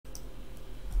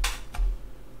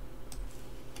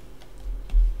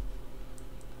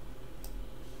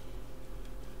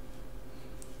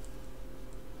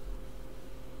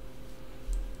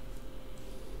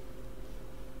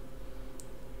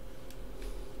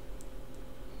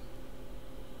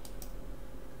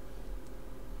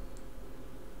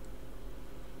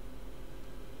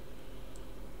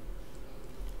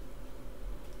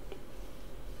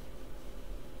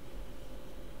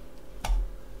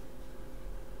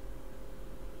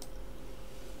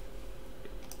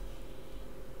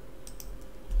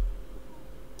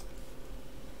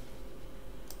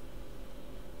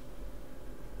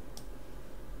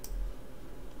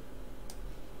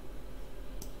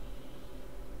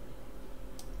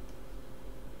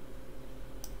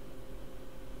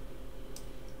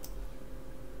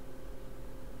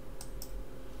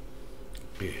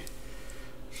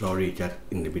Sorry, just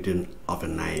in the middle of the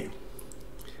night,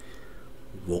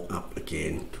 woke up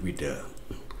again with the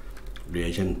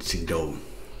radiation syndrome,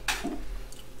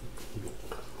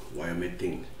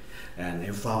 vomiting, and I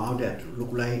found out that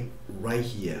look like right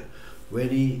here,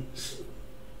 very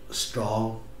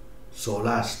strong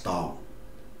solar storm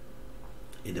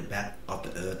in the back of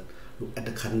the earth. Look at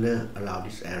the color around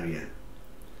this area,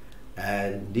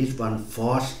 and this one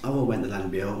forced our Van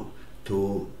Allen belt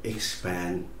to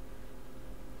expand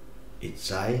its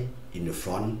side in the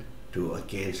front to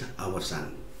against our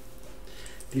sun.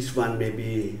 This one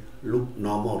maybe look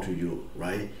normal to you,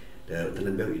 right? The Van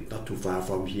Allen belt is not too far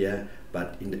from here,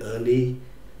 but in the early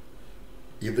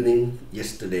evening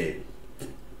yesterday,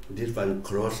 this one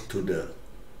close to the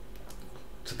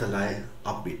satellite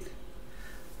orbit.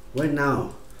 Right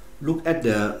now, look at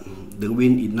the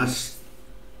wind is not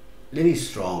really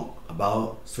strong,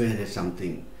 about 300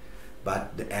 something,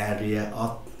 but the area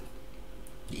of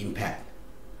the impact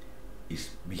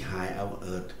is behind our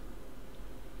earth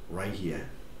right here.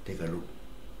 Take a look.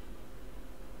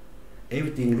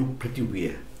 Everything look pretty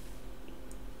weird.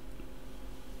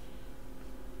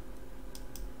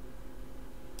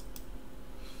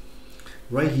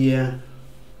 Right here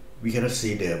we cannot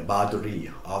see the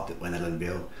boundary of the Van Allen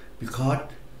belt because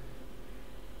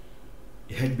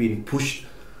it had been pushed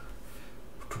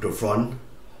to the front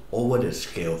over the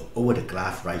scale, over the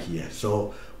glass right here,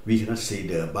 so we cannot see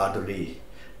the boundary,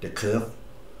 the curve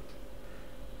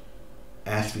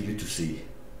as we used to see.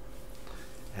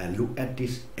 And look at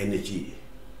this energy,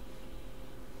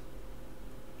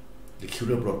 the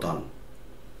killer proton,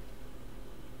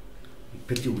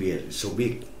 pretty weird, it's so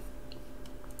big.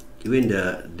 Even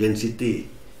the density,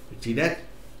 you see that?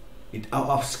 It's out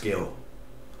of scale,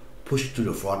 pushed to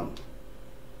the front.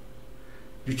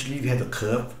 Usually we have a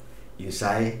curve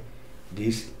inside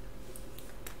this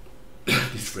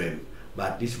this frame,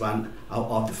 but this one out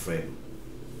of the frame.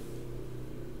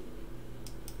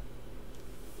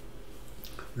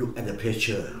 Look at the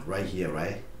pressure right here,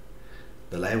 right?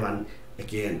 The light one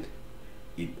again,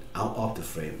 it out of the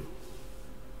frame.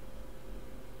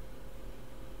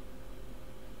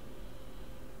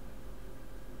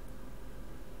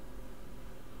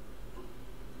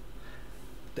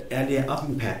 The area of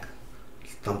impact,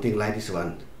 something like this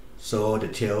one, so the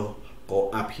tail go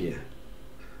up here,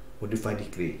 45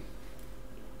 degrees.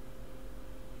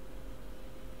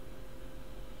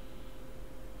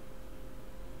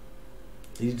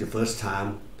 This is the first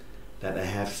time that I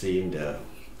have seen the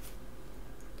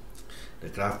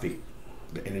graphic,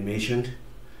 the animation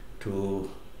to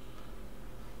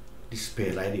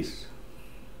display like this.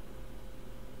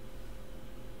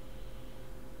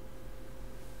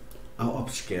 Out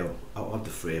of scale, out of the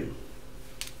frame.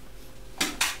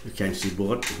 You can see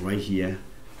both right here,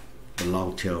 the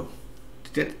long tail.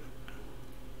 That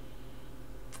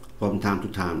from time to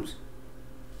time.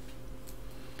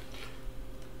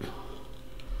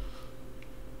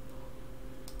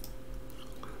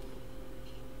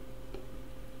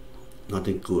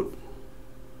 Nothing good.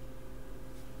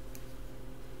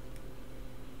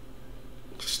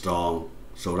 Storm,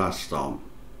 solar storm.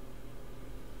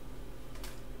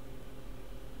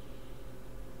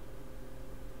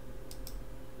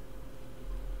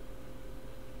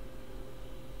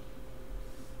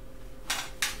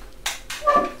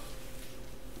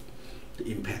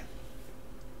 The impact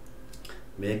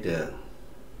make our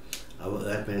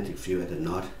Earth magnetic field at the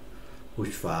north push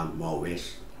far more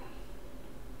west.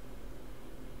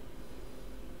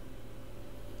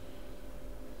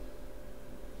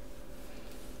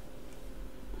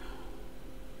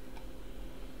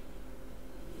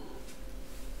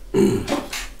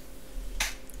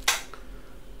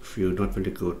 Feel not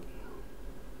very good.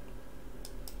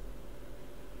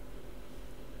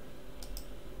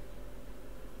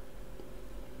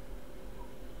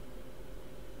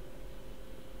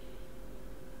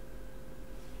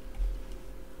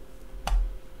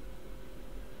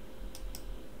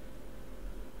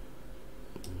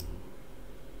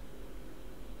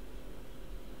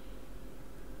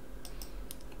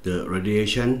 The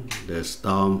radiation, the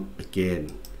storm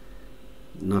again,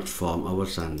 not from our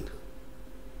sun.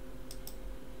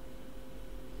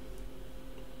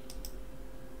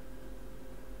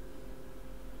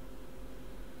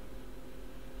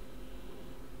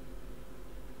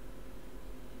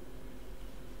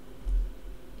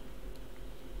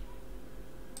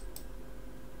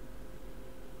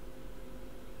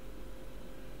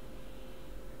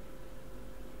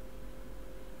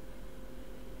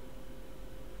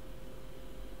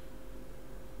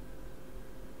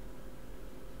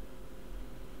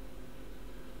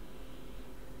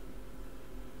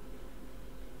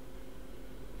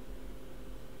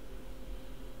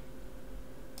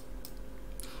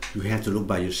 You have to look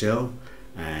by yourself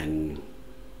and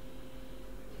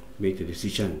make the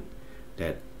decision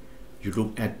that you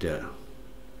look at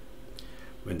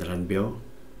when the run bell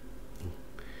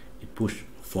it push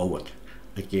forward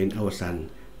again our sun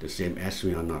the same as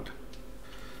me or not.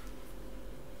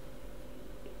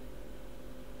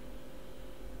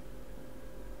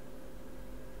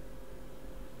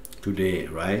 Today,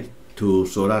 right, two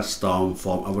solar storm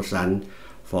form our sun,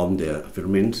 form the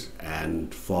filaments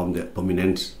and form the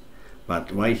prominence.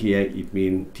 But right here it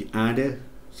means the other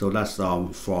solar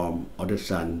storm from other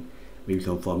sun will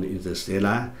come from the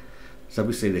interstellar. So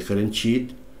we say the current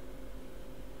sheet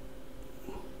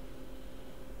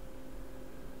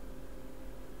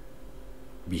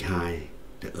behind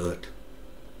the earth.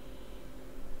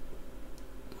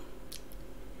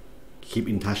 Keep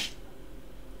in touch.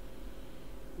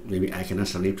 Maybe I cannot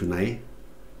sleep tonight.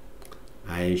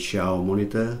 I shall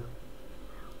monitor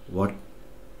what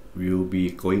will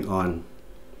be going on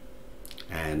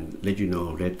and let you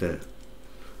know later.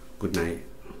 Good night.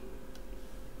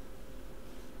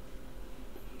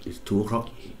 It's 2 o'clock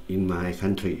in my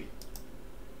country.